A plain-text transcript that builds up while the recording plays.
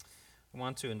I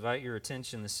want to invite your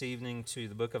attention this evening to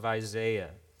the book of Isaiah.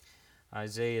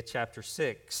 Isaiah chapter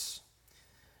 6.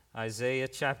 Isaiah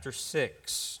chapter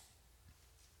 6.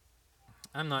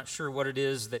 I'm not sure what it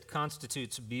is that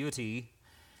constitutes beauty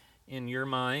in your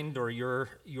mind or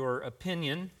your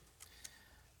opinion.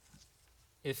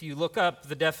 If you look up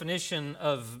the definition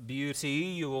of beauty,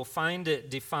 you will find it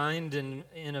defined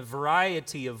in a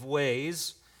variety of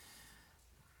ways.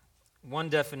 One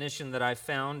definition that I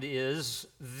found is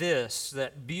this,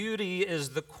 that beauty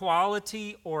is the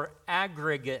quality or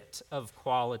aggregate of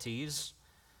qualities.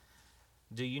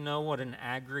 Do you know what an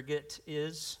aggregate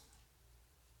is?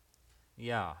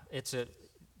 Yeah, it's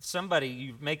somebody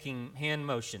you're making hand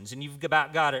motions, and you've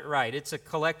about got it right. It's a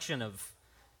collection of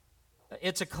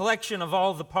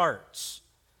all the parts.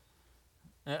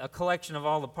 A collection of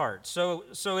all the parts. So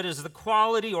it is the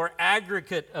quality or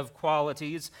aggregate of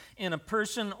qualities in a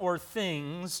person or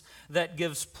things that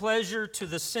gives pleasure to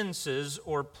the senses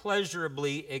or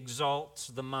pleasurably exalts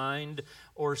the mind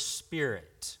or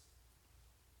spirit.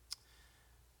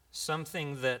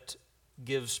 Something that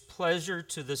gives pleasure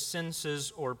to the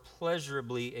senses or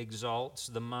pleasurably exalts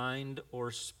the mind or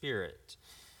spirit.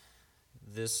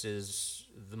 This is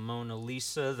the Mona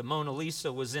Lisa. The Mona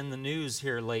Lisa was in the news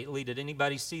here lately. Did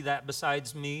anybody see that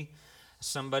besides me?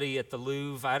 Somebody at the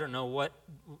Louvre, I don't know what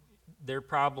their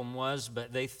problem was,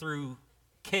 but they threw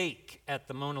cake at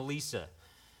the Mona Lisa.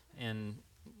 And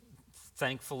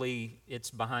thankfully,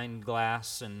 it's behind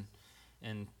glass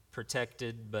and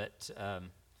protected, but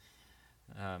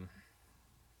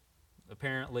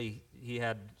apparently he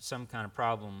had some kind of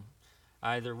problem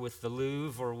either with the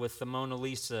Louvre or with the Mona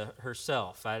Lisa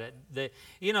herself.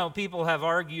 People have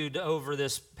argued over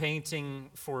this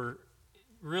painting for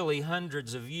really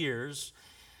hundreds of years,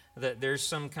 that there's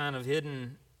some kind of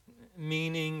hidden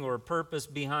meaning or purpose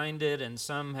behind it, and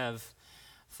some have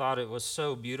thought it was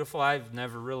so beautiful. I've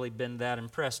never really been that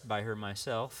impressed by her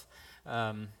myself,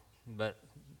 but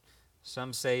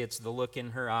some say it's the look in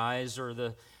her eyes or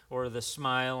the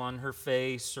smile on her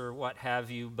face or what have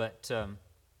you,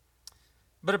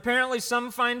 But apparently some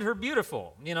find her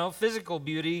beautiful. Physical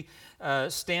beauty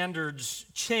standards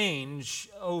change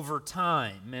over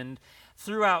time and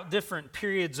throughout different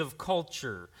periods of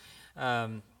culture.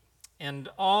 And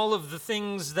all of the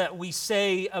things that we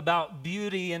say about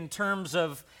beauty in terms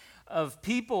of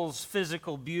people's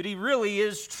physical beauty really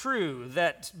is true,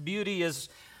 that beauty is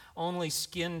only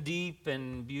skin deep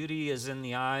and beauty is in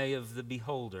the eye of the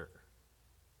beholder.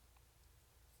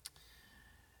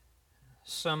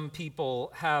 Some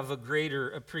people have a greater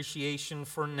appreciation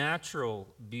for natural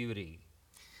beauty.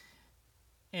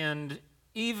 And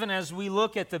even as we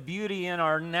look at the beauty in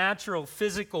our natural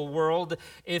physical world,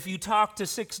 if you talk to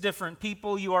 6 different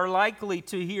people, you are likely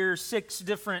to hear 6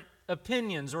 different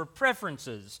opinions or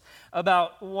preferences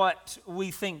about what we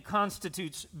think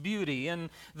constitutes beauty in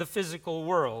the physical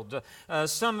world.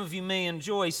 Some of you may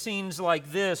enjoy scenes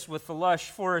like this with the lush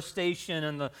forestation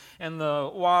and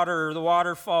the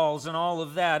waterfalls and all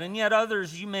of that, and yet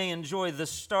others you may enjoy the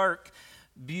stark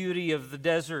beauty of the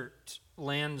desert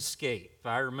landscape.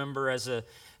 I remember as a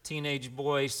teenage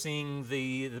boy seeing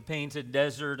the painted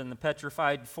desert and the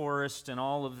petrified forest and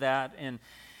all of that,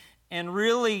 and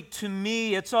really, to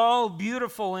me, it's all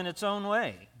beautiful in its own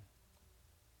way.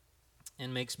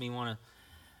 And makes me want to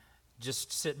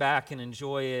just sit back and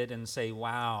enjoy it and say,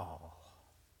 wow,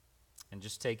 and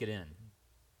just take it in.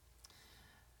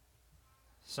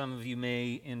 Some of you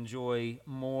may enjoy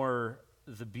more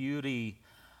the beauty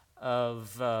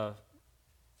of the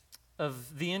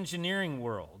engineering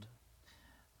world.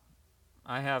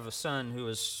 I have a son who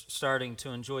is starting to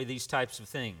enjoy these types of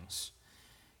things.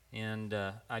 And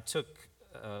I took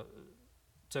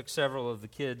several of the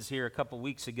kids here a couple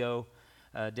weeks ago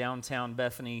downtown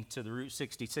Bethany to the Route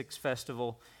 66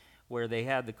 Festival, where they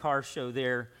had the car show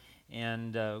there,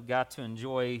 and got to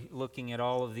enjoy looking at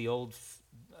all of the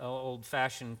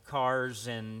old-fashioned cars,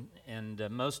 and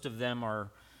most of them are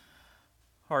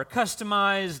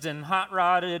customized and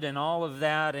hot-rodded and all of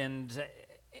that, and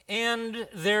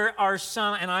there are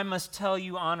some, and I must tell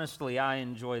you honestly, I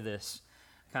enjoy this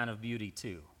kind of beauty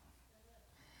too.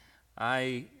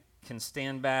 I can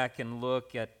stand back and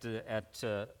look at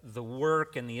the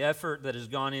work and the effort that has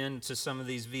gone into some of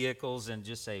these vehicles and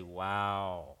just say,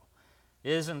 wow,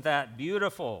 isn't that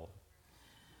beautiful?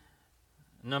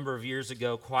 Quite a number of years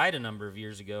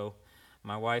ago,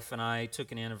 my wife and I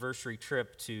took an anniversary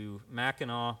trip to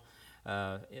Mackinac,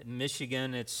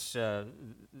 Michigan. It's the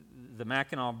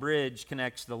Mackinac Bridge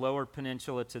connects the lower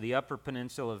peninsula to the upper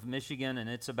peninsula of Michigan, and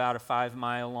it's about a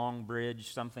 5-mile long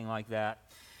bridge, something like that.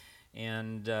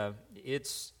 And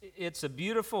it's a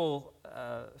beautiful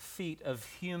feat of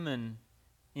human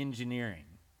engineering.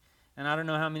 And I don't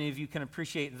know how many of you can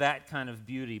appreciate that kind of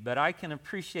beauty, but I can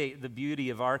appreciate the beauty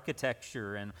of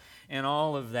architecture and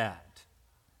all of that.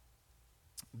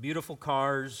 Beautiful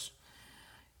cars,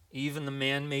 even the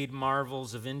man-made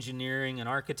marvels of engineering and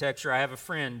architecture. I have a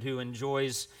friend who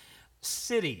enjoys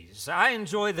cities. I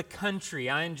enjoy the country.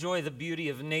 I enjoy the beauty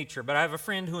of nature, but I have a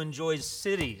friend who enjoys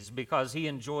cities because he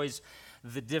enjoys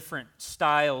the different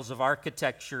styles of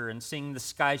architecture and seeing the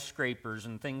skyscrapers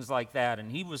and things like that.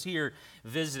 And he was here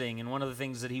visiting, and one of the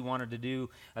things that he wanted to do,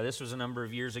 this was a number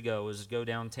of years ago, was go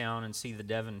downtown and see the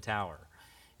Devon Tower,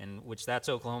 and which that's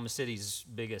Oklahoma City's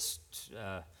biggest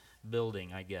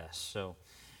building, I guess. So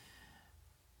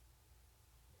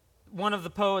one of the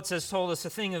poets has told us,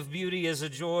 a thing of beauty is a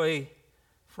joy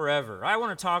forever. I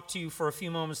want to talk to you for a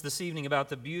few moments this evening about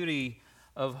the beauty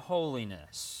of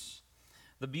holiness.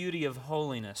 The beauty of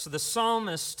holiness. The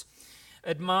psalmist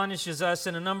admonishes us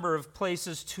in a number of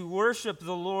places to worship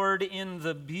the Lord in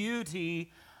the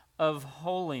beauty of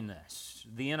holiness.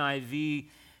 The NIV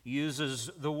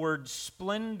uses the word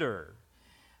splendor.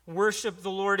 Worship the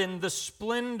Lord in the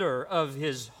splendor of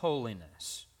His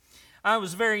holiness. I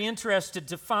was very interested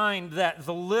to find that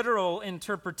the literal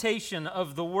interpretation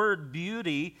of the word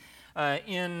beauty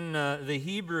in the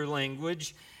Hebrew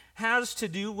language has to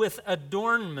do with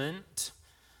adornment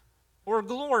or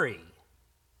glory.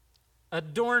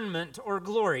 Adornment or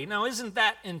glory. Now, isn't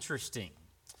that interesting?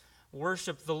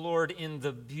 Worship the Lord in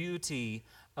the beauty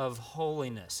of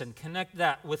holiness and connect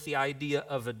that with the idea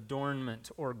of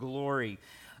adornment or glory.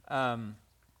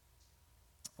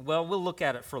 Well, we'll look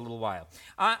at it for a little while.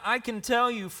 I can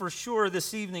tell you for sure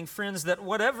this evening, friends, that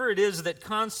whatever it is that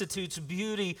constitutes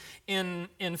beauty in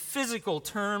physical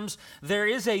terms, there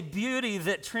is a beauty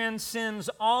that transcends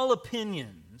all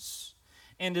opinions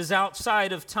and is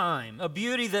outside of time, a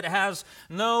beauty that has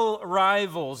no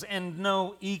rivals and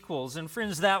no equals. And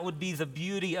friends, that would be the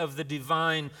beauty of the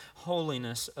divine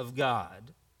holiness of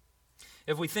God.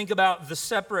 If we think about the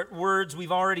separate words,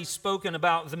 we've already spoken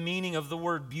about the meaning of the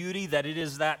word beauty, that it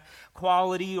is that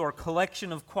quality or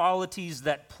collection of qualities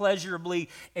that pleasurably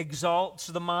exalts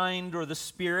the mind or the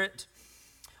spirit.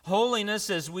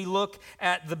 Holiness, as we look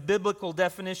at the biblical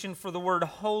definition for the word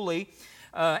holy,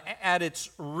 at its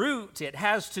root, it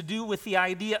has to do with the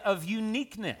idea of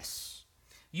uniqueness.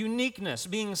 Uniqueness,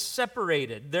 being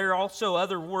separated. There are also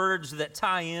other words that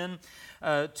tie in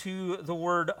to the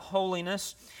word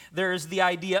holiness. There is the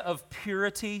idea of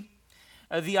purity,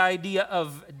 the idea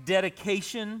of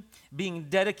dedication, being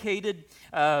dedicated.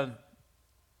 I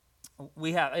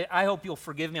hope you'll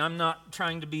forgive me. I'm not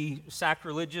trying to be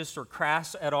sacrilegious or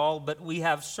crass at all, but we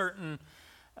have certain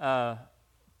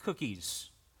cookies,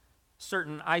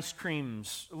 certain ice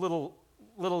creams,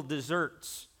 little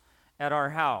desserts at our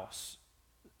house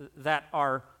that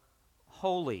are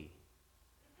holy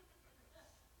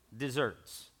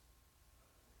desserts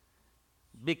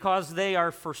because they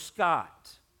are for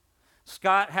Scott.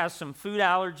 Scott has some food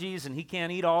allergies and he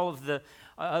can't eat all of the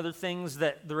other things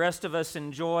that the rest of us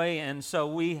enjoy, and so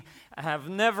we have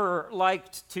never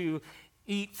liked to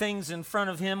eat things in front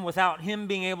of him without him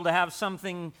being able to have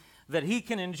something that he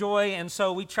can enjoy, and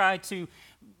so we try to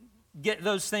get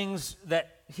those things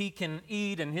that he can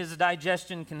eat and his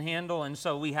digestion can handle, and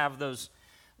so we have those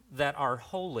that are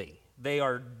holy. They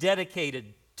are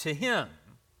dedicated to him.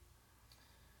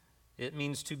 It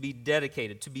means to be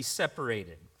dedicated, to be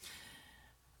separated.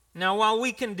 Now, while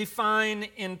we can define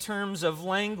in terms of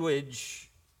language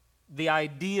the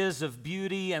ideas of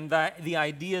beauty and the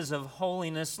ideas of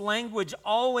holiness, language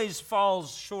always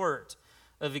falls short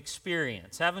of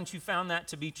experience. Haven't you found that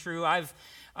to be true? I've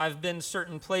been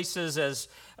certain places as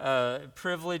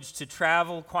privileged to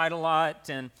travel quite a lot,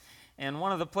 and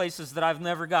one of the places that I've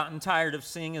never gotten tired of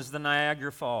seeing is the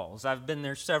Niagara Falls. I've been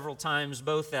there several times,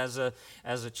 both as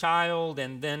a child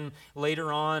and then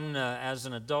later on as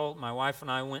an adult. My wife and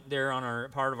I went there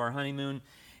on part of our honeymoon,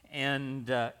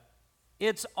 and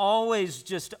it's always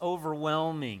just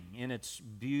overwhelming in its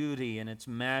beauty and its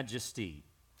majesty.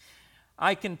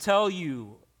 I can tell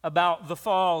you about the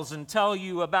falls and tell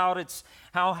you about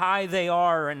how high they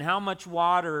are and how much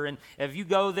water. And if you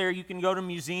go there, you can go to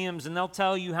museums and they'll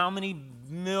tell you how many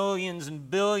millions and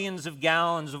billions of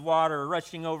gallons of water are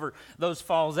rushing over those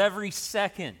falls every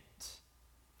second.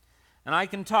 And I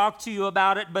can talk to you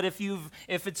about it, but if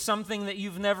it's something that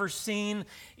you've never seen,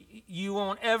 you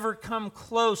won't ever come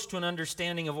close to an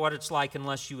understanding of what it's like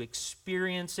unless you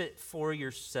experience it for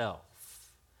yourself.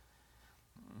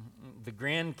 The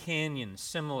Grand Canyon,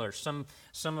 similar. Some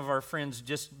of our friends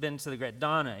just been to the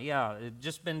Donna,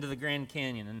 just been to the Grand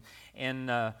Canyon,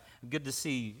 and good to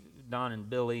see Don and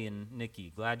Billy and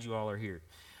Nikki. Glad you all are here.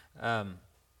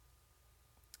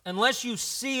 Unless you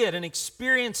see it and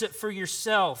experience it for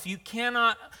yourself, you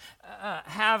cannot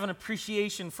have an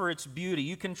appreciation for its beauty.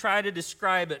 You can try to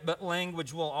describe it, but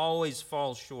language will always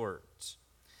fall short.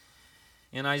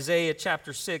 In Isaiah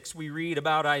chapter 6, we read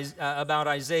about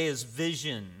Isaiah's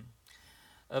vision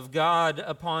of God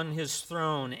upon his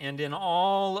throne and in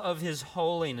all of his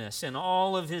holiness, in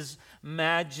all of his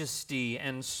majesty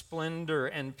and splendor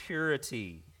and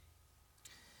purity.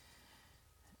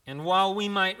 And while we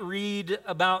might read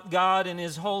about God and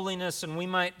his holiness, and we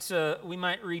might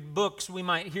read books, we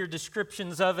might hear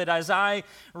descriptions of it, as I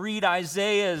read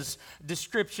Isaiah's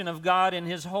description of God and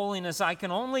his holiness, I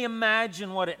can only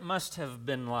imagine what it must have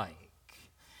been like.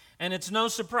 And it's no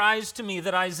surprise to me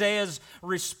that Isaiah's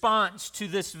response to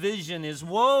this vision is,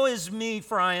 "Woe is me,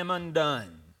 for I am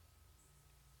undone."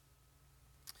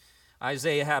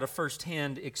 Isaiah had a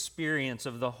firsthand experience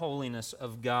of the holiness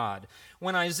of God.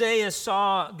 When Isaiah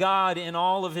saw God in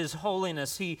all of his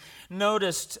holiness, he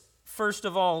noticed, first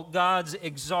of all, God's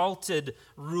exalted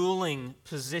ruling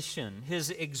position, his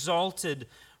exalted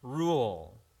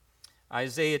rule.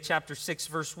 Isaiah chapter 6,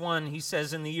 verse 1, he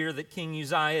says, "In the year that King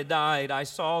Uzziah died, I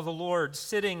saw the Lord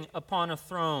sitting upon a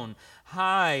throne,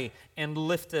 high and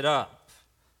lifted up."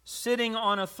 Sitting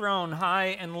on a throne, high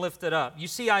and lifted up. You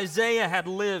see, Isaiah had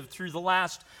lived through the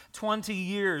last 20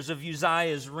 years of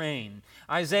Uzziah's reign.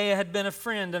 Isaiah had been a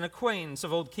friend and acquaintance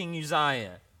of old King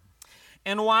Uzziah.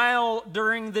 And while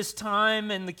during this time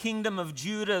in the kingdom of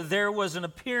Judah there was an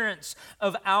appearance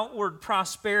of outward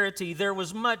prosperity, there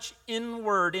was much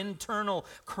inward, internal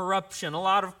corruption, a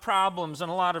lot of problems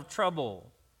and a lot of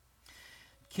trouble.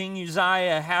 King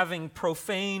Uzziah, having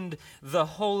profaned the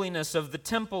holiness of the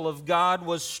temple of God,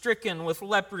 was stricken with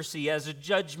leprosy as a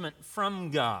judgment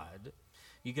from God.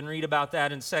 You can read about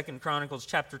that in 2 Chronicles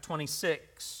chapter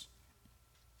 26.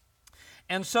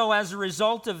 And so as a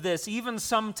result of this, even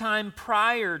sometime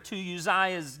prior to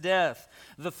Uzziah's death,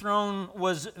 the throne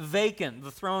was vacant.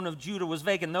 The throne of Judah was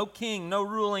vacant. No king, no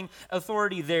ruling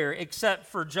authority there, except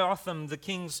for Jotham, the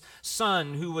king's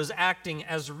son, who was acting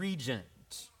as regent.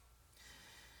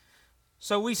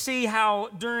 So we see how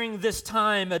during this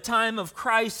time, a time of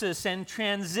crisis and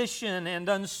transition and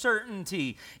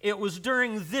uncertainty, it was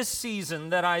during this season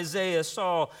that Isaiah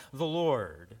saw the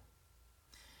Lord.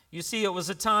 You see, it was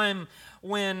a time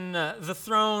when the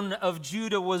throne of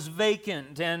Judah was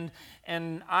vacant,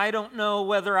 and I don't know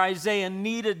whether Isaiah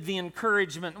needed the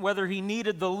encouragement, whether he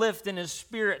needed the lift in his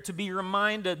spirit to be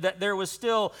reminded that there was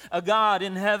still a God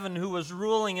in heaven who was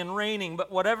ruling and reigning.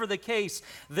 But whatever the case,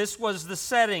 this was the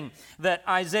setting that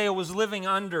Isaiah was living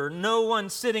under. No one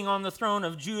sitting on the throne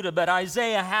of Judah, but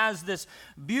Isaiah has this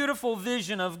beautiful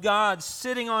vision of God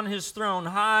sitting on his throne,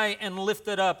 high and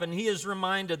lifted up, and he is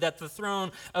reminded that the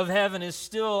throne of heaven is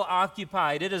still occupied.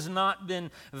 It has not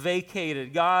been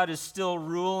vacated. God is still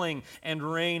ruling and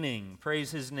reigning.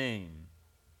 Praise his name.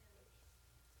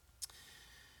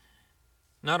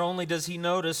 Not only does he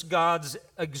notice God's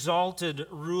exalted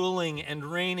ruling and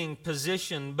reigning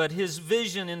position, but his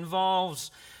vision involves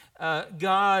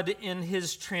God in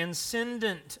his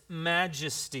transcendent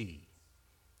majesty.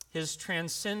 His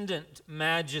transcendent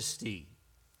majesty.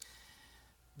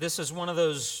 This is one of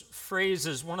those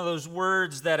phrases, one of those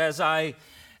words that as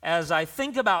I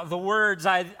think about the words,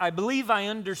 I believe I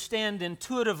understand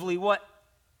intuitively what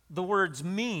the words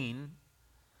mean,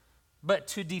 but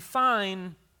to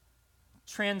define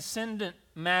transcendent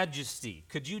majesty,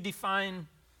 could you define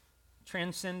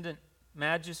transcendent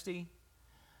majesty?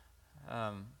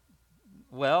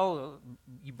 Well,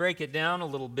 you break it down a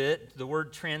little bit. The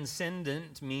word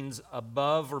transcendent means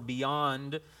above or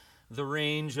beyond the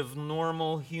range of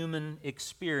normal human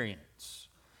experience.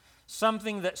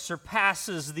 Something that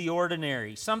surpasses the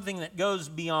ordinary, something that goes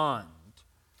beyond.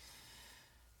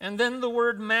 And then the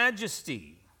word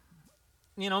majesty.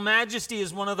 You know, majesty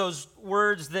is one of those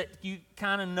words that you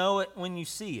kind of know it when you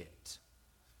see it.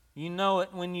 You know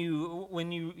it when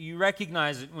you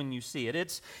recognize it when you see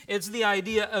it. It's the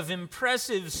idea of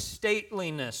impressive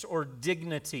stateliness or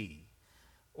dignity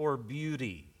or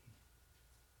beauty.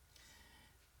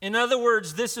 In other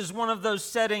words, this is one of those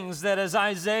settings that as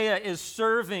Isaiah is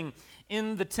serving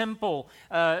in the temple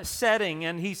setting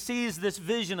and he sees this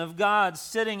vision of God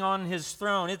sitting on his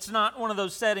throne, it's not one of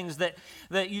those settings that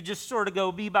you just sort of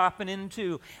go bebopping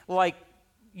into like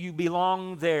you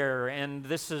belong there and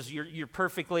this is you're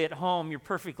perfectly at home, you're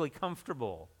perfectly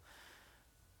comfortable.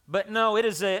 But no, it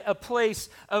is a place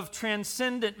of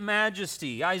transcendent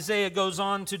majesty. Isaiah goes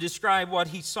on to describe what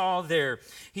he saw there.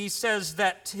 He says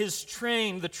that his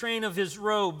train, the train of his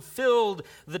robe, filled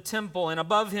the temple, and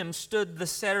above him stood the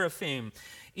seraphim.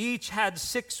 Each had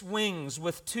 6 wings.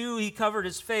 With 2 he covered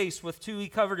his face, with 2 he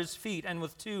covered his feet, and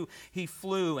with 2 he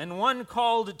flew. And one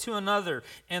called to another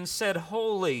and said,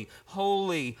 Holy,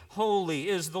 holy, holy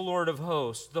is the Lord of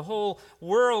hosts. The whole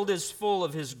world is full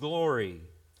of his glory.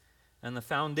 And the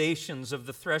foundations of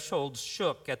the thresholds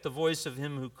shook at the voice of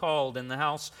him who called, and the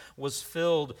house was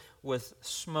filled with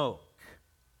smoke.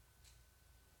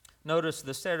 Notice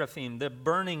the seraphim, the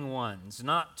burning ones,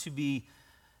 not to be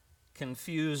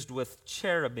confused with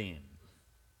cherubim.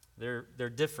 They're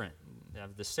different.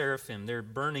 The seraphim, they're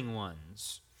burning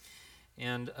ones.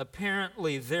 And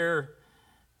apparently their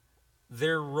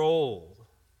role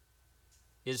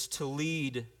is to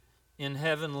lead in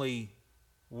heavenly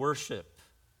worship.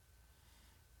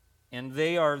 And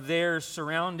they are there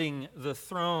surrounding the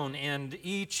throne, and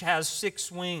each has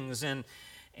 6 wings, and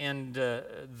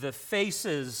the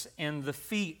faces and the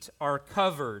feet are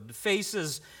covered. The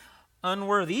faces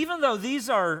unworthy, even though these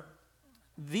are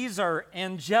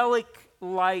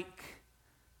angelic-like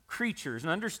creatures.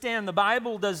 And understand, the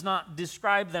Bible does not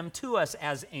describe them to us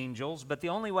as angels, but the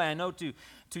only way I know to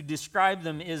describe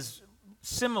them is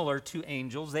similar to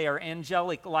angels. They are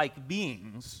angelic-like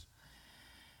beings.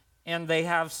 And they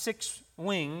have 6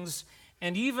 wings,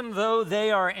 and even though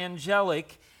they are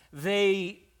angelic,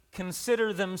 they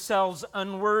consider themselves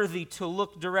unworthy to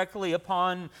look directly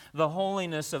upon the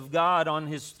holiness of God on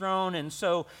his throne, and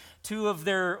so 2 of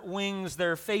their wings,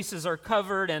 their faces are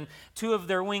covered, and 2 of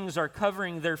their wings are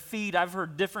covering their feet. I've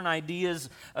heard different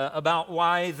ideas about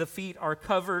why the feet are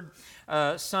covered.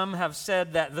 Some have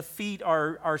said that the feet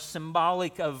are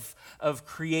symbolic of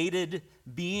created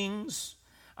beings.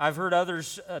 I've heard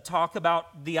others talk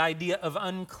about the idea of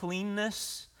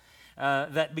uncleanness,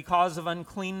 that because of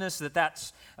uncleanness, that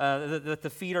the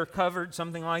feet are covered,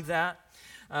 something like that.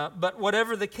 But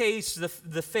whatever the case,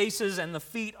 the faces and the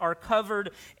feet are covered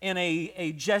in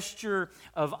a gesture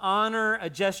of honor, a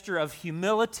gesture of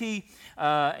humility,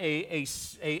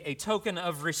 a token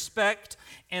of respect,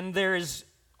 and there is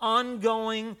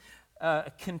ongoing,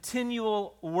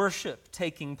 continual worship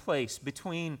taking place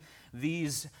between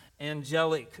these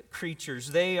angelic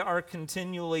creatures. They are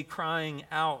continually crying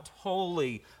out,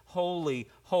 Holy, holy,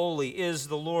 holy is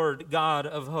the Lord God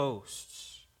of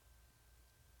hosts.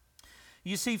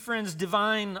 You see, friends,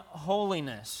 divine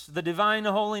holiness, the divine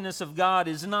holiness of God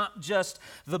is not just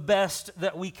the best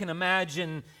that we can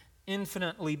imagine,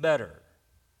 infinitely better.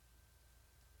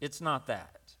 It's not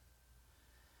that.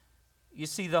 You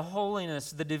see, the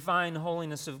holiness, the divine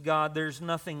holiness of God, there's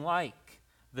nothing like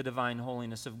the divine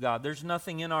holiness of God. There's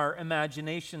nothing in our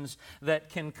imaginations that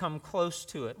can come close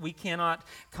to it. We cannot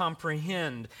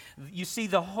comprehend. You see,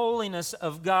 the holiness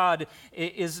of God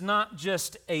is not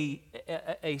just a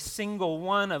single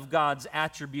one of God's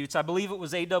attributes. I believe it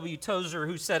was A.W. Tozer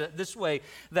who said it this way,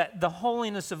 that the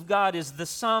holiness of God is the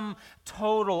sum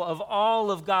total of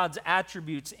all of God's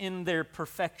attributes in their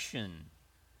perfection.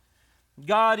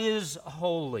 God is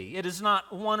holy. It is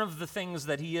not one of the things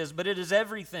that he is, but it is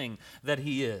everything that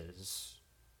he is.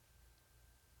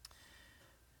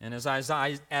 And as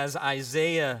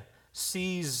Isaiah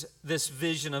sees this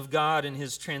vision of God in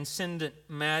his transcendent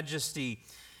majesty,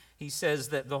 he says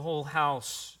that the whole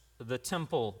house, the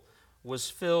temple,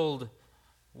 was filled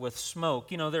with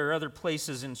smoke. You know, there are other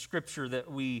places in Scripture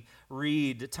that we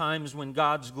read, times when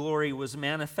God's glory was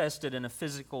manifested in a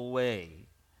physical way,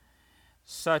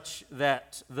 such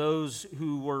that those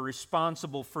who were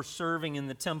responsible for serving in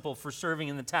the temple, for serving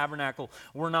in the tabernacle,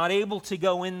 were not able to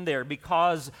go in there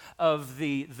because of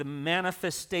the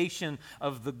manifestation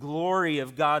of the glory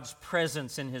of God's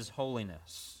presence in his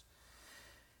holiness.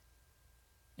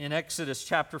 In Exodus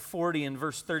chapter 40 and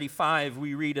verse 35,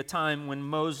 we read a time when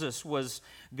Moses was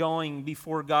going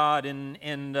before God and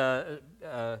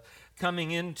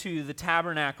coming into the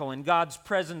tabernacle, and God's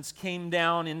presence came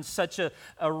down in such a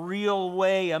real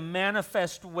way, a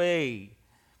manifest way,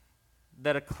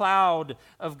 that a cloud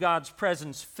of God's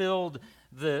presence filled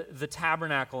the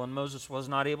tabernacle, and Moses was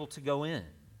not able to go in.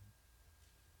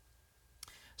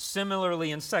 Similarly,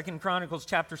 in 2 Chronicles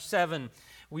chapter 7,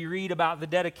 we read about the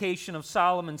dedication of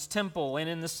Solomon's temple, and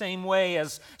in the same way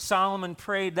as Solomon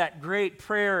prayed that great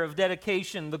prayer of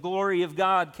dedication, the glory of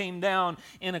God came down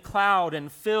in a cloud and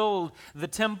filled the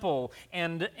temple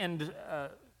and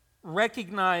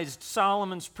recognized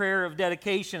Solomon's prayer of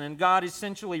dedication, and God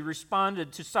essentially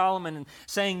responded to Solomon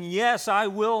saying, "Yes, I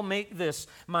will make this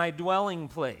my dwelling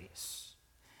place."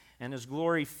 and His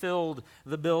glory filled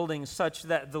the building such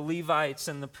that the Levites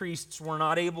and the priests were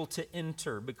not able to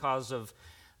enter because of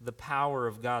the power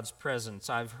of God's presence.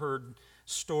 I've heard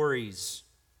stories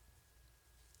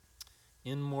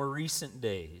in more recent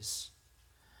days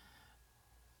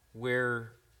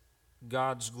where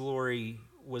God's glory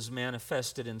was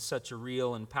manifested in such a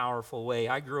real and powerful way.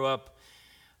 I grew up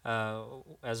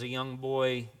as a young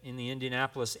boy in the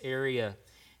Indianapolis area,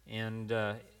 and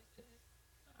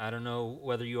I don't know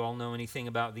whether you all know anything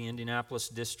about the Indianapolis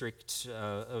district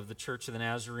of the Church of the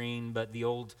Nazarene, but the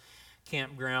old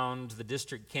campground, the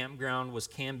district campground, was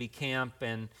Canby Camp,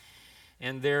 and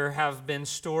there have been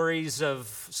stories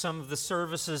of some of the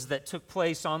services that took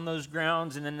place on those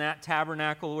grounds and in that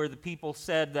tabernacle where the people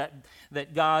said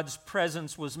that God's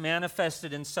presence was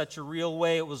manifested in such a real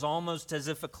way. It was almost as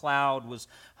if a cloud was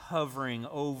hovering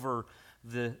over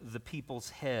the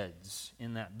people's heads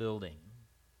in that building.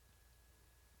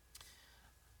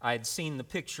 I had seen the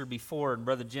picture before, and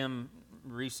Brother Jim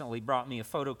recently brought me a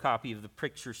photocopy of the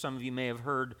picture. Some of you may have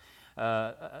heard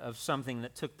of something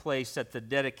that took place at the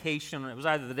dedication. It was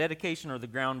either the dedication or the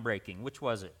groundbreaking. Which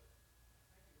was it?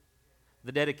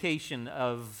 The dedication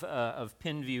of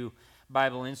Penview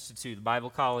Bible Institute, the Bible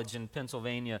College in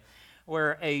Pennsylvania,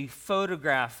 where a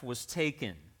photograph was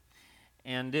taken.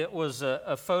 And it was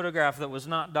a photograph that was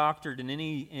not doctored in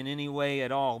any way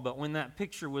at all. But when that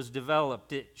picture was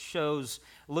developed, it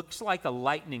looks like a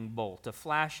lightning bolt, a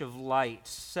flash of light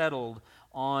settled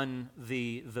on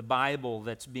the Bible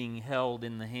that's being held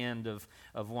in the hand of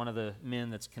one of the men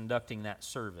that's conducting that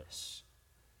service.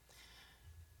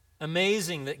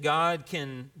 Amazing that God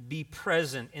can be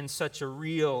present in such a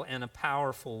real and a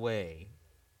powerful way,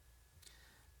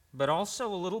 but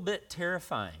also a little bit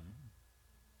terrifying.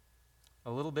 A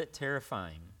little bit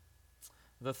terrifying.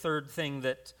 The third thing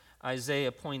that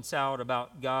Isaiah points out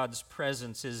about God's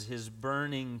presence is His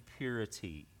burning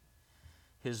purity.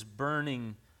 His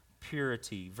burning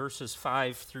purity. Verses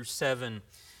 5 through 7.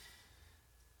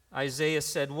 Isaiah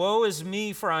said, "Woe is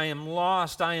me, for I am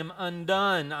lost, I am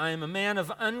undone. I am a man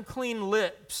of unclean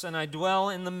lips, and I dwell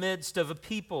in the midst of a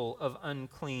people of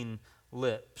unclean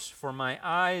lips. For my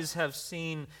eyes have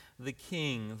seen the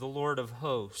King, the Lord of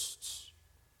hosts."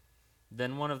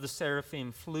 Then one of the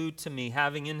seraphim flew to me,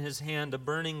 having in his hand a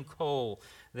burning coal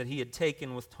that he had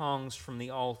taken with tongs from the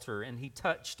altar. And he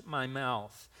touched my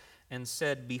mouth and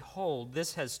said, "Behold,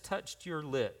 this has touched your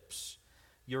lips.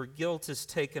 Your guilt is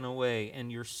taken away and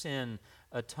your sin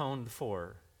atoned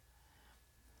for."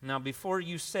 Now, before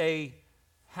you say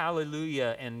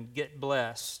hallelujah and get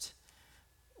blessed,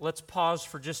 let's pause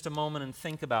for just a moment and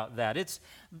think about that.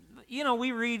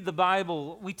 We read the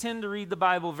Bible, we tend to read the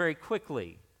Bible very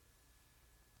quickly.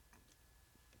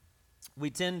 We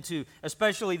tend to,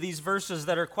 especially these verses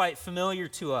that are quite familiar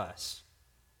to us.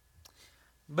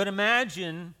 But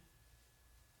imagine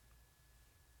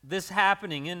this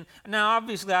happening. And now,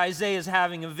 obviously, Isaiah is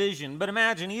having a vision. But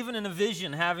imagine, even in a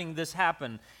vision, having this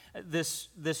happen. This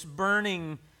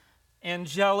burning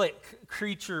angelic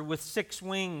creature with 6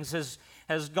 wings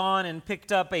has gone and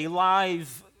picked up a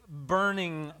live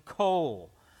burning coal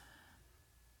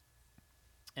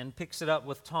and picks it up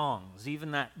with tongs.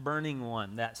 Even that burning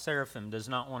one, that seraphim, does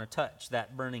not want to touch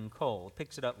that burning coal.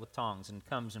 Picks it up with tongs and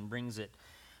comes and brings it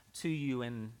to you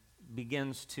and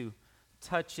begins to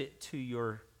touch it to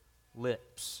your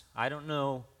lips. I don't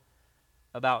know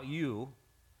about you,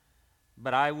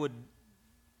 but I would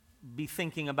be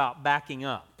thinking about backing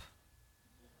up.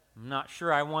 I'm not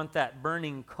sure I want that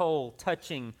burning coal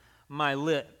touching my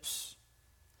lips.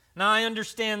 Now, I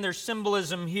understand there's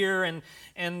symbolism here,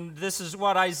 and this is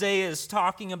what Isaiah is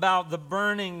talking about, the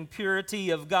burning purity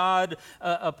of God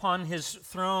upon His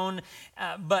throne.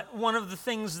 But one of the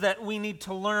things that we need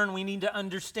to learn, we need to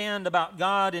understand about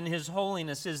God and His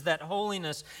holiness is that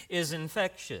holiness is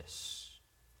infectious.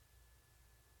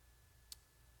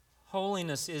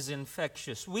 Holiness is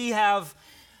infectious. We have,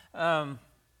 and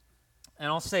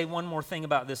I'll say one more thing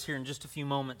about this here in just a few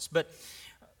moments, but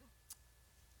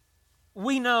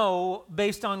we know,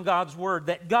 based on God's Word,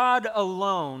 that God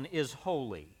alone is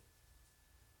holy.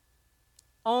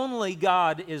 Only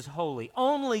God is holy.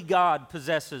 Only God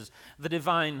possesses the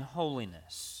divine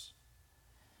holiness.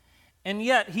 And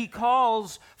yet, He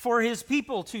calls for His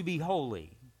people to be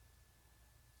holy.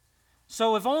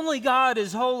 So if only God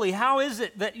is holy, how is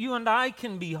it that you and I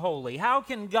can be holy? How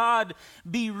can God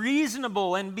be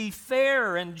reasonable and be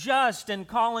fair and just in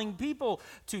calling people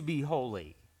to be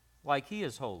holy like He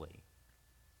is holy?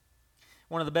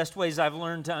 One of the best ways I've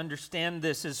learned to understand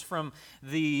this is from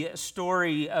the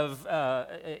story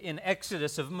in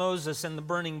Exodus of Moses and the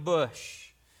burning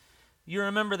bush. You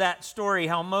remember that story,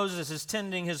 how Moses is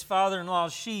tending his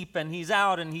father-in-law's sheep, and he's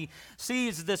out and he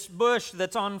sees this bush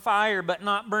that's on fire but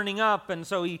not burning up, and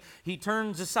so he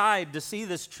turns aside to see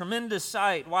this tremendous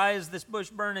sight. Why is this bush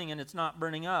burning and it's not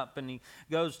burning up? And he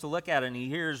goes to look at it, and he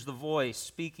hears the voice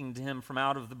speaking to him from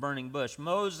out of the burning bush.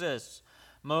 Moses,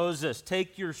 Moses,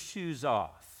 take your shoes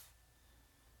off,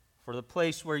 for the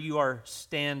place where you are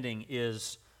standing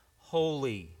is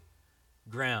holy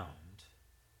ground.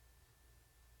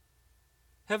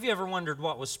 Have you ever wondered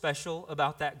what was special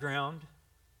about that ground?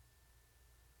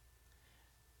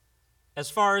 As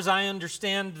far as I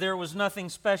understand, there was nothing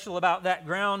special about that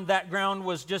ground. That ground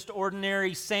was just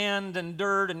ordinary sand and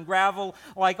dirt and gravel,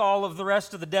 like all of the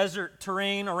rest of the desert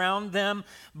terrain around them.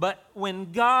 But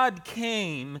when God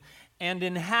came and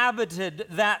inhabited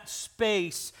that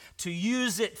space to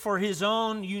use it for his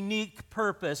own unique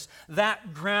purpose,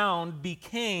 that ground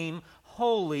became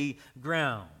holy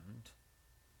ground.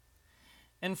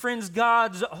 And friends,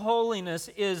 God's holiness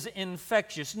is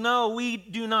infectious. No, we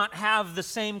do not have the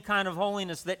same kind of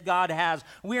holiness that God has.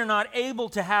 We are not able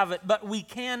to have it, but we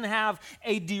can have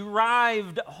a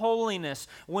derived holiness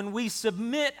when we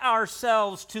submit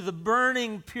ourselves to the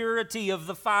burning purity of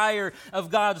the fire of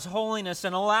God's holiness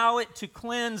and allow it to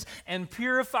cleanse and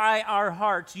purify our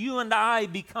hearts. You and I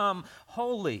become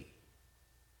holy.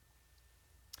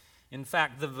 In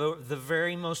fact, the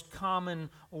very most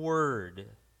common word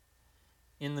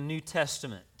in the New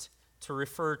Testament to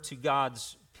refer to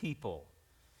God's people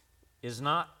is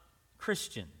not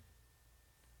Christian.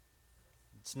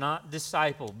 It's not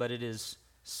disciple, but it is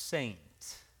saint,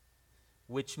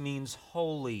 which means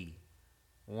holy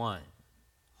one.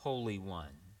 Holy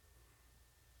one.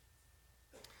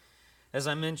 As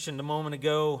I mentioned a moment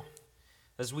ago,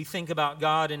 as we think about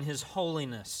God and his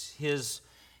holiness, his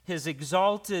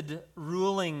exalted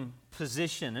ruling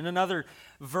position. In another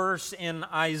verse in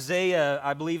Isaiah,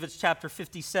 I believe it's chapter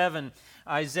 57,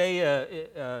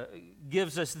 Isaiah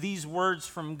gives us these words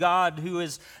from God, who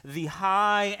is the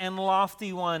high and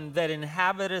lofty one that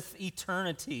inhabiteth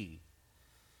eternity.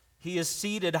 He is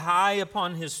seated high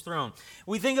upon his throne.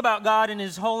 We think about God and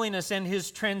his holiness and his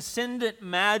transcendent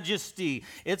majesty.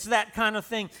 It's that kind of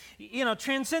thing. You know,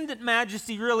 transcendent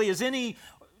majesty really is any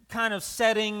kind of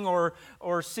setting or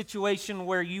situation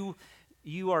where you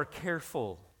are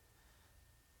careful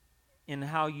in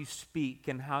how you speak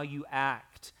and how you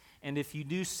act. And if you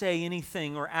do say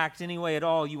anything or act any way at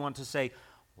all, you want to say,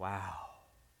 wow.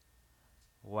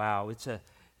 Wow, it's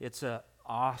a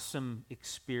awesome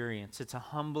experience. It's a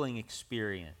humbling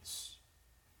experience.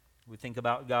 We think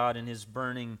about God and his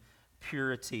burning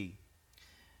purity.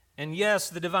 And yes,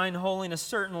 the divine holiness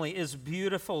certainly is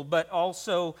beautiful, but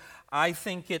also I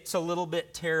think it's a little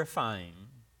bit terrifying.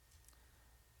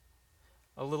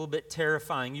 A little bit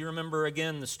terrifying. You remember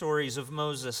again the stories of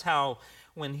Moses, how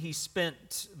when he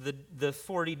spent the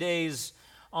 40 days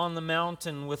on the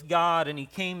mountain with God and he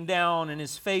came down and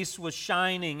his face was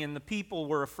shining and the people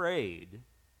were afraid.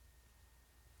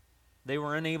 They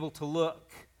were unable to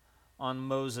look on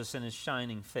Moses and his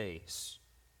shining face.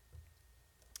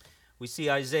 We see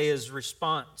Isaiah's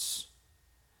response,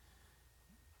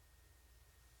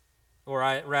 or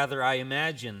I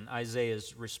imagine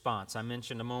Isaiah's response. I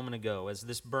mentioned a moment ago, as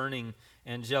this burning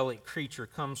angelic creature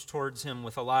comes towards him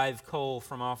with a live coal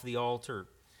from off the altar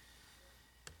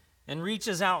and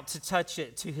reaches out to touch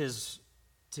it to his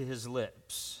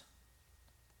lips.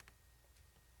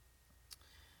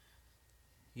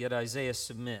 Yet Isaiah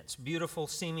submits. Beautiful,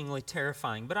 seemingly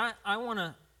terrifying. But I want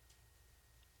to,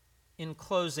 in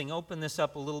closing, open this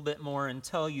up a little bit more and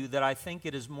tell you that I think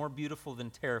it is more beautiful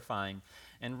than terrifying,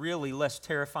 and really less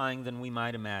terrifying than we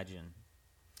might imagine.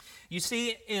 You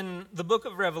see, in the book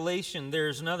of Revelation,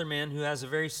 there's another man who has a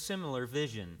very similar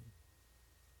vision.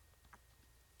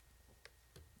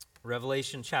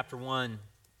 Revelation chapter 1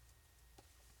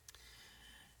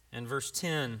 and verse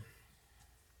 10.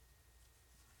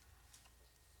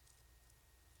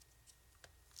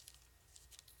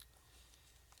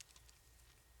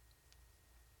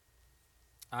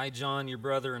 I, John, your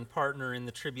brother and partner in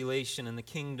the tribulation and the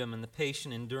kingdom and the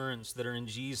patient endurance that are in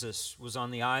Jesus, was on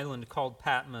the island called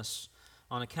Patmos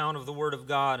on account of the word of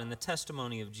God and the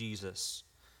testimony of Jesus.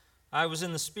 I was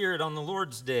in the Spirit on the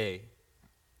Lord's day,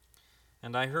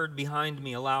 and I heard behind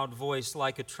me a loud voice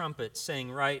like a trumpet saying,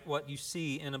 "Write what you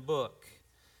see in a book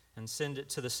and send it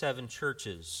to the 7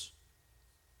 churches."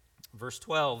 Verse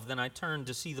 12, then I turned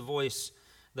to see the voice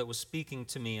that was speaking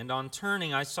to me, and on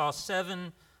turning I saw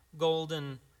 7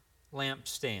 golden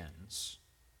lampstands.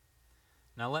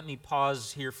 Now let me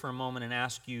pause here for a moment and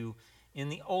ask you, in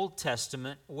the Old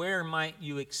Testament, where might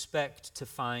you expect to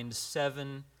find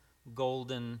 7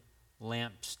 golden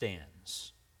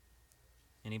lampstands?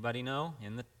 Anybody know?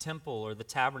 In the temple or the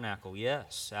tabernacle?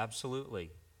 Yes,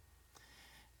 absolutely.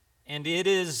 And it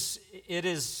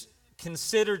is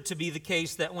considered to be the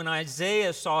case that when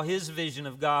Isaiah saw his vision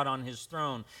of God on his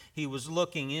throne, he was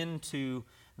looking into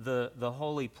the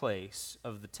holy place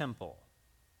of the temple.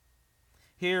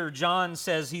 Here, John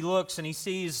says he looks and he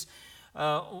sees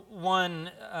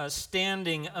one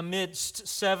standing amidst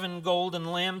 7 golden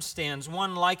lampstands,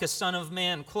 one like a son of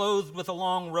man, clothed with a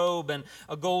long robe and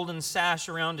a golden sash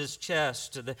around his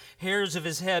chest. The hairs of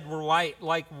his head were white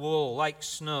like wool, like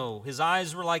snow. His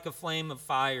eyes were like a flame of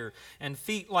fire, and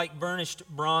feet like burnished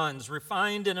bronze,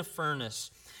 refined in a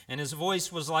furnace. And his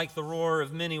voice was like the roar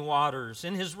of many waters.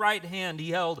 In his right hand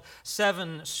he held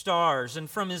 7 stars, and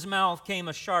from his mouth came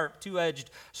a sharp, 2-edged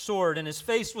sword, and his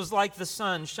face was like the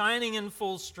sun, shining in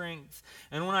full strength.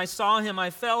 And when I saw him,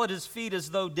 I fell at his feet as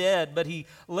though dead, but he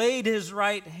laid his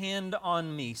right hand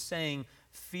on me, saying,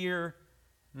 "Fear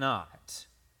not,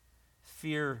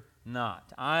 fear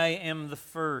not. I am the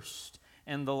first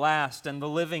and the last and the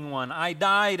living one. I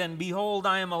died, and behold,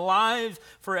 I am alive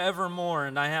forevermore,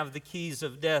 and I have the keys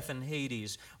of death and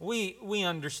Hades." We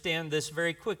understand this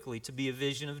very quickly to be a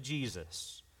vision of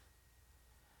Jesus.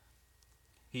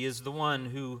 He is the one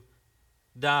who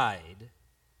died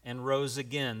and rose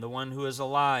again, the one who is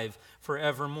alive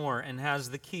forevermore and has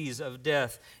the keys of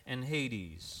death and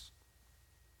Hades.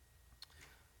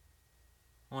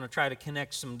 I want to try to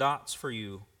connect some dots for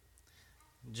you.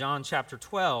 John chapter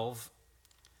 12,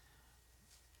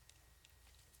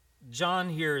 John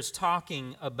here is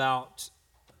talking about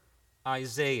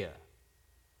Isaiah.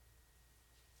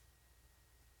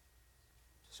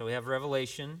 So we have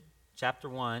Revelation chapter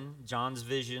 1, John's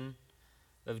vision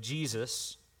of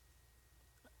Jesus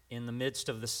in the midst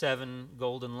of the 7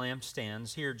 golden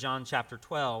lampstands. Here, John chapter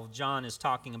 12, John is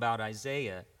talking about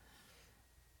Isaiah.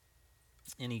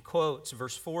 And he quotes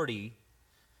verse 40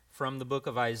 from the book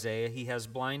of Isaiah. "He has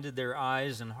blinded their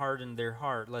eyes and hardened their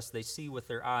heart, lest they see with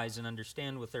their eyes and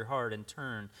understand with their heart and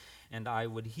turn, and I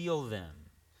would heal them."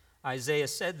 Isaiah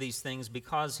said these things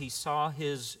because he saw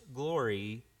his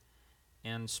glory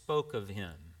and spoke of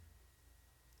him.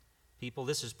 People,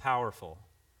 this is powerful.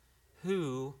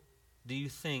 Who do you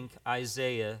think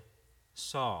Isaiah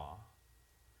saw?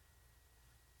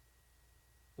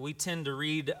 We tend to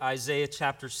read Isaiah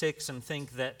chapter 6 and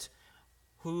think that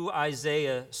who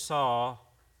Isaiah saw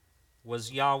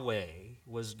was Yahweh,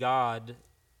 was God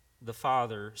the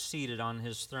Father seated on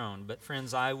his throne. But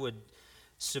friends, I would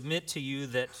submit to you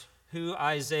that who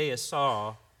Isaiah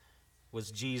saw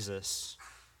was Jesus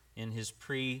in his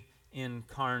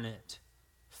pre-incarnate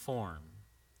form.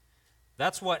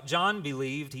 That's what John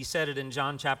believed. He said it in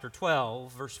John chapter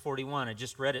 12, verse 41. I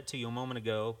just read it to you a moment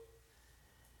ago.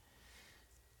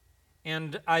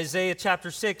 And Isaiah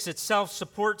chapter 6 itself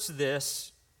supports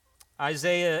this.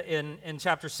 Isaiah in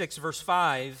chapter 6, verse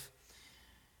 5,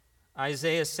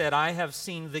 Isaiah said, "I have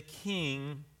seen the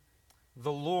King,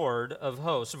 the Lord of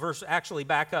hosts." Actually,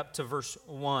 back up to verse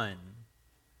 1.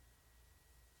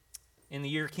 "In the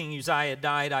year King Uzziah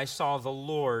died, I saw the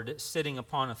Lord sitting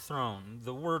upon a throne."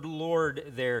 The word Lord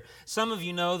there. Some of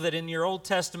you know that in your Old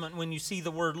Testament, when you see the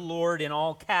word Lord in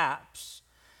all caps,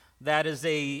 that is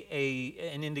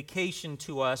an indication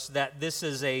to us that this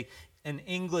is an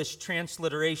English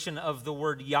transliteration of the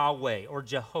word Yahweh or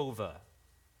Jehovah.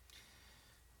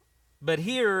 But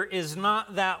here is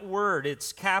not that word.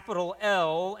 It's capital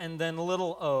L and then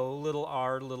little o, little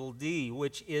r, little d,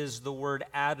 which is the word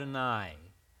Adonai.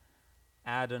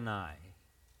 Adonai.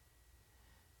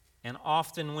 And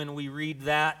often when we read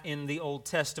that in the Old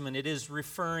Testament, it is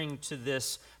referring to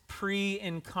this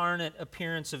pre-incarnate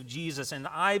appearance of Jesus. And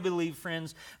I believe,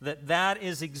 friends, that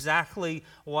is exactly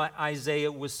what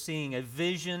Isaiah was seeing, a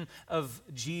vision of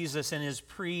Jesus in his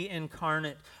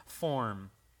pre-incarnate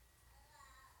form.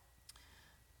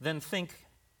 Then think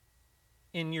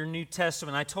in your New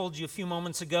Testament. I told you a few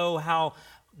moments ago how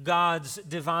God's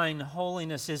divine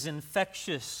holiness is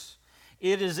infectious.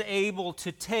 It is able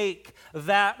to take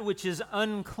that which is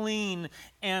unclean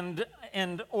and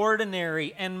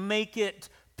ordinary and make it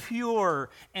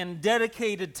pure and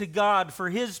dedicated to God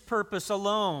for His purpose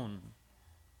alone.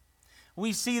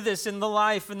 We see this in the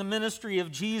life and the ministry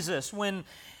of Jesus when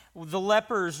the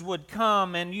lepers would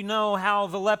come, and you know how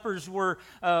the lepers were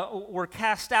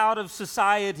cast out of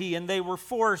society, and they were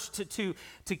forced to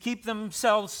keep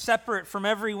themselves separate from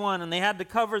everyone, and they had to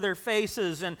cover their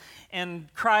faces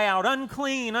and cry out,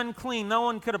 "Unclean, unclean." No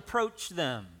one could approach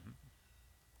them.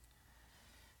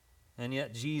 And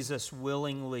yet Jesus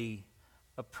willingly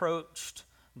approached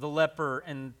the leper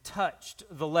and touched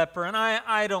the leper. And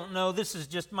I don't know, this is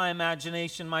just my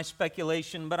imagination, my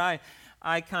speculation, but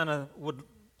I kind of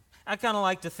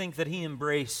like to think that he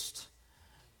embraced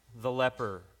the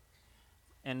leper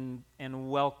and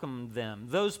welcomed them.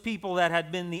 Those people that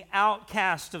had been the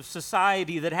outcast of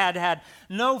society, that had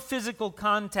no physical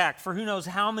contact for who knows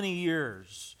how many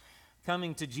years,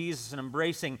 coming to Jesus and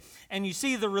embracing. And you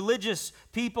see, the religious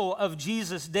people of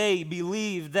Jesus' day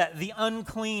believed that the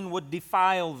unclean would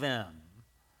defile them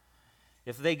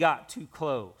if they got too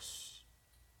close.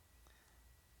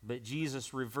 But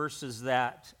Jesus reverses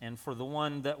that, and for the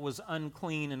one that was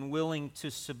unclean and willing to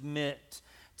submit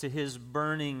to his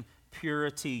burning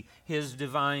purity, his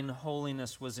divine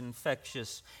holiness was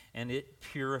infectious, and it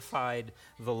purified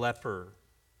the leper.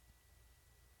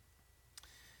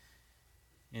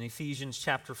 In Ephesians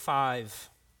chapter 5,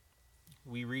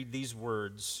 we read these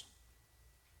words,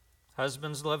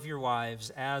 "Husbands, love your wives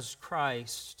as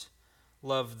Christ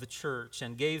loved the church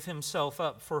and gave himself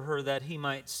up for her, that he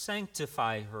might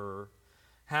sanctify her,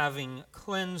 having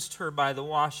cleansed her by the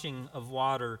washing of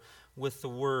water with the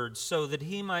word, so that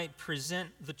he might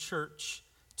present the church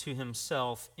to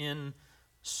himself in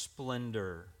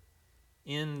splendor,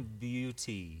 in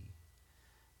beauty,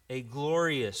 a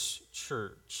glorious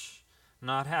church,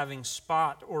 not having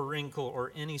spot or wrinkle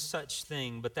or any such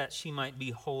thing, but that she might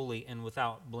be holy and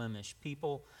without blemish."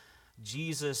 People,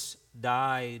 Jesus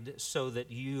died so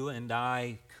that you and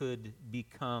I could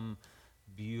become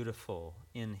beautiful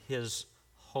in his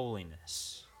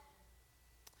holiness.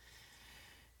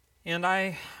 And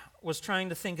I was trying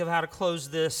to think of how to close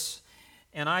this,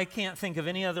 and I can't think of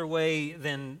any other way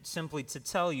than simply to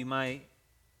tell you my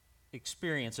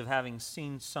experience of having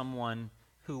seen someone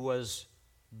who was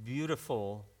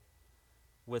beautiful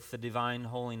with the divine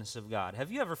holiness of God.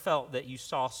 Have you ever felt that you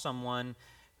saw someone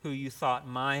who you thought,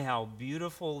 my, how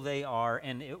beautiful they are,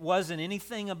 and it wasn't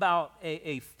anything about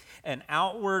an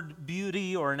outward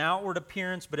beauty or an outward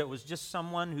appearance, but it was just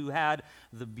someone who had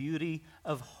the beauty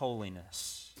of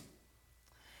holiness?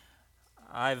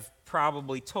 I've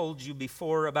probably told you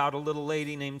before about a little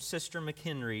lady named Sister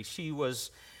McHenry. She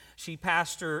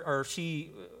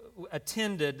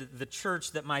attended the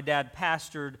church that my dad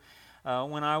pastored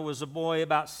when I was a boy,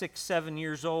 about 6, 7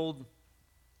 years old.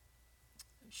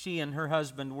 She and her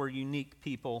husband were unique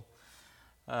people.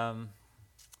 And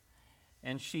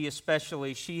she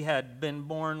had been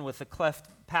born with a cleft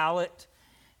palate,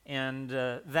 and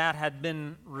that had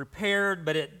been repaired,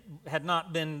 but it had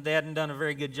not been, they hadn't done a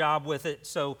very good job with it,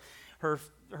 so her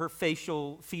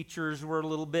facial features were a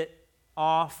little bit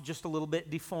off, just a little bit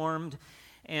deformed,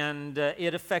 and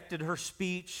it affected her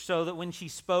speech, so that when she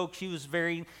spoke, she was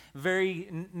very,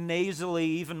 very nasally,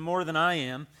 even more than I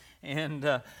am, and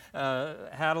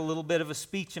had a little bit of a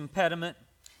speech impediment.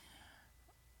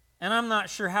 And I'm not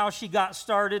sure how she got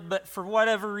started, but for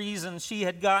whatever reason, she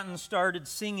had gotten started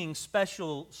singing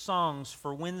special songs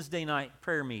for Wednesday night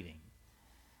prayer meeting.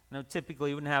 Now,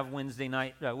 typically, wouldn't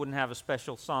have a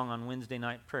special song on Wednesday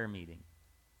night prayer meeting.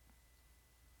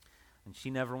 And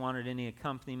she never wanted any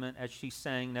accompaniment as she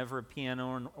sang, never a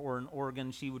piano or an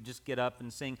organ. She would just get up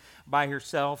and sing by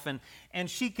herself. And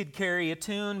she could carry a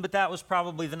tune, but that was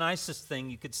probably the nicest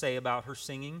thing you could say about her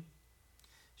singing.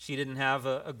 She didn't have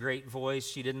a great voice.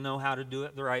 She didn't know how to do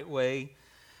it the right way.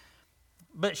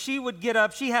 But she would get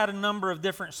up. She had a number of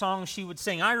different songs she would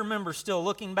sing. I remember still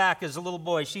looking back as a little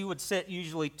boy, she would sit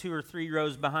usually 2 or 3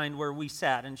 rows behind where we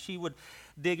sat, and she would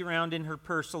dig around in her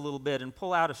purse a little bit and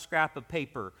pull out a scrap of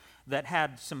paper that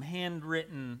had some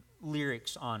handwritten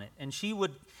lyrics on it. And she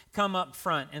would come up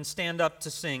front and stand up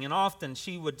to sing. And often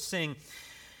she would sing,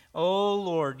 "Oh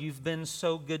Lord, you've been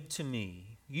so good to me.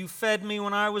 You fed me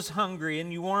when I was hungry,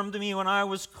 and you warmed me when I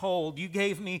was cold. You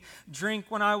gave me drink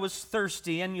when I was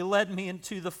thirsty, and you led me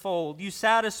into the fold. You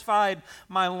satisfied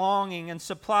my longing and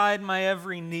supplied my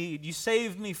every need. You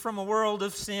saved me from a world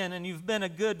of sin, and you've been a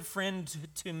good friend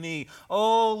to me.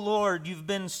 Oh Lord, you've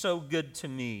been so good to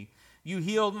me. You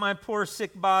healed my poor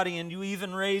sick body, and you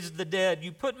even raised the dead.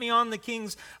 You put me on the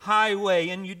King's highway,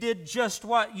 and you did just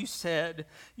what you said.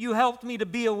 You helped me to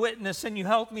be a witness, and you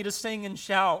helped me to sing and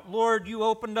shout. Lord, you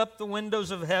opened up the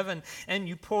windows of heaven, and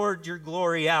you poured your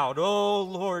glory out. Oh,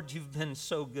 Lord, you've been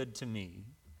so good to me."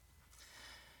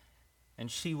 And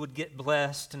she would get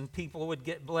blessed, and people would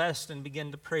get blessed and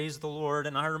begin to praise the Lord.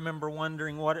 And I remember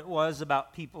wondering what it was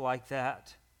about people like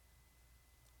that.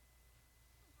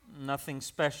 Nothing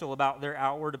special about their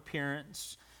outward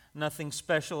appearance. Nothing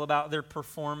special about their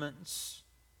performance.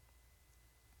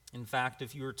 In fact,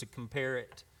 if you were to compare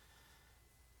it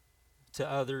to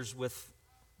others with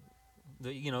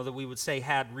that we would say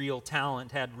had real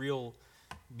talent, had real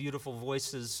beautiful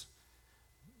voices,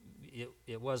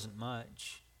 it wasn't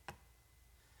much.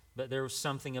 But there was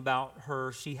something about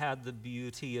her. She had the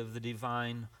beauty of the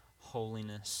divine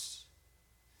holiness.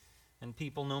 And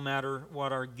people, no matter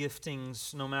what our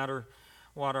giftings, no matter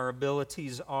what our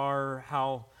abilities are,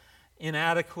 how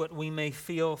inadequate we may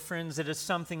feel, friends, it is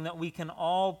something that we can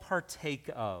all partake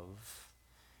of,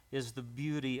 is the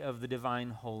beauty of the divine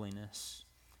holiness.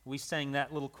 We sang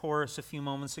that little chorus a few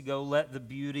moments ago, "Let the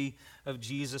beauty of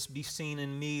Jesus be seen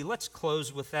in me." Let's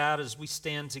close with that as we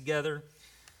stand together.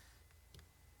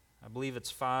 I believe it's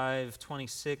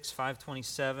 526,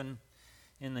 527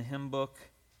 in the hymn book.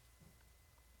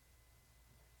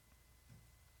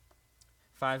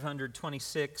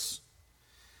 526.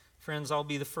 Friends, I'll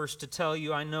be the first to tell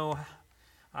you, I know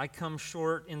I come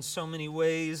short in so many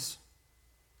ways.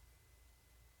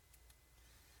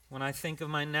 When I think of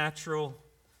my natural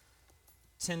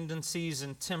tendencies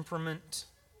and temperament,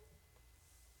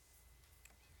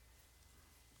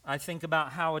 I think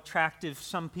about how attractive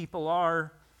some people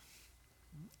are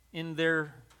in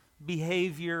their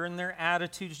behavior and their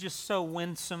attitudes, just so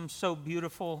winsome, so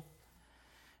beautiful.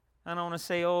 And I want to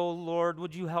say, oh Lord,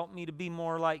 would you help me to be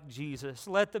more like Jesus?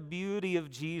 Let the beauty of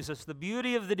Jesus, the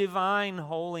beauty of the divine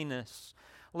holiness,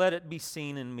 let it be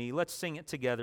seen in me. Let's sing it together.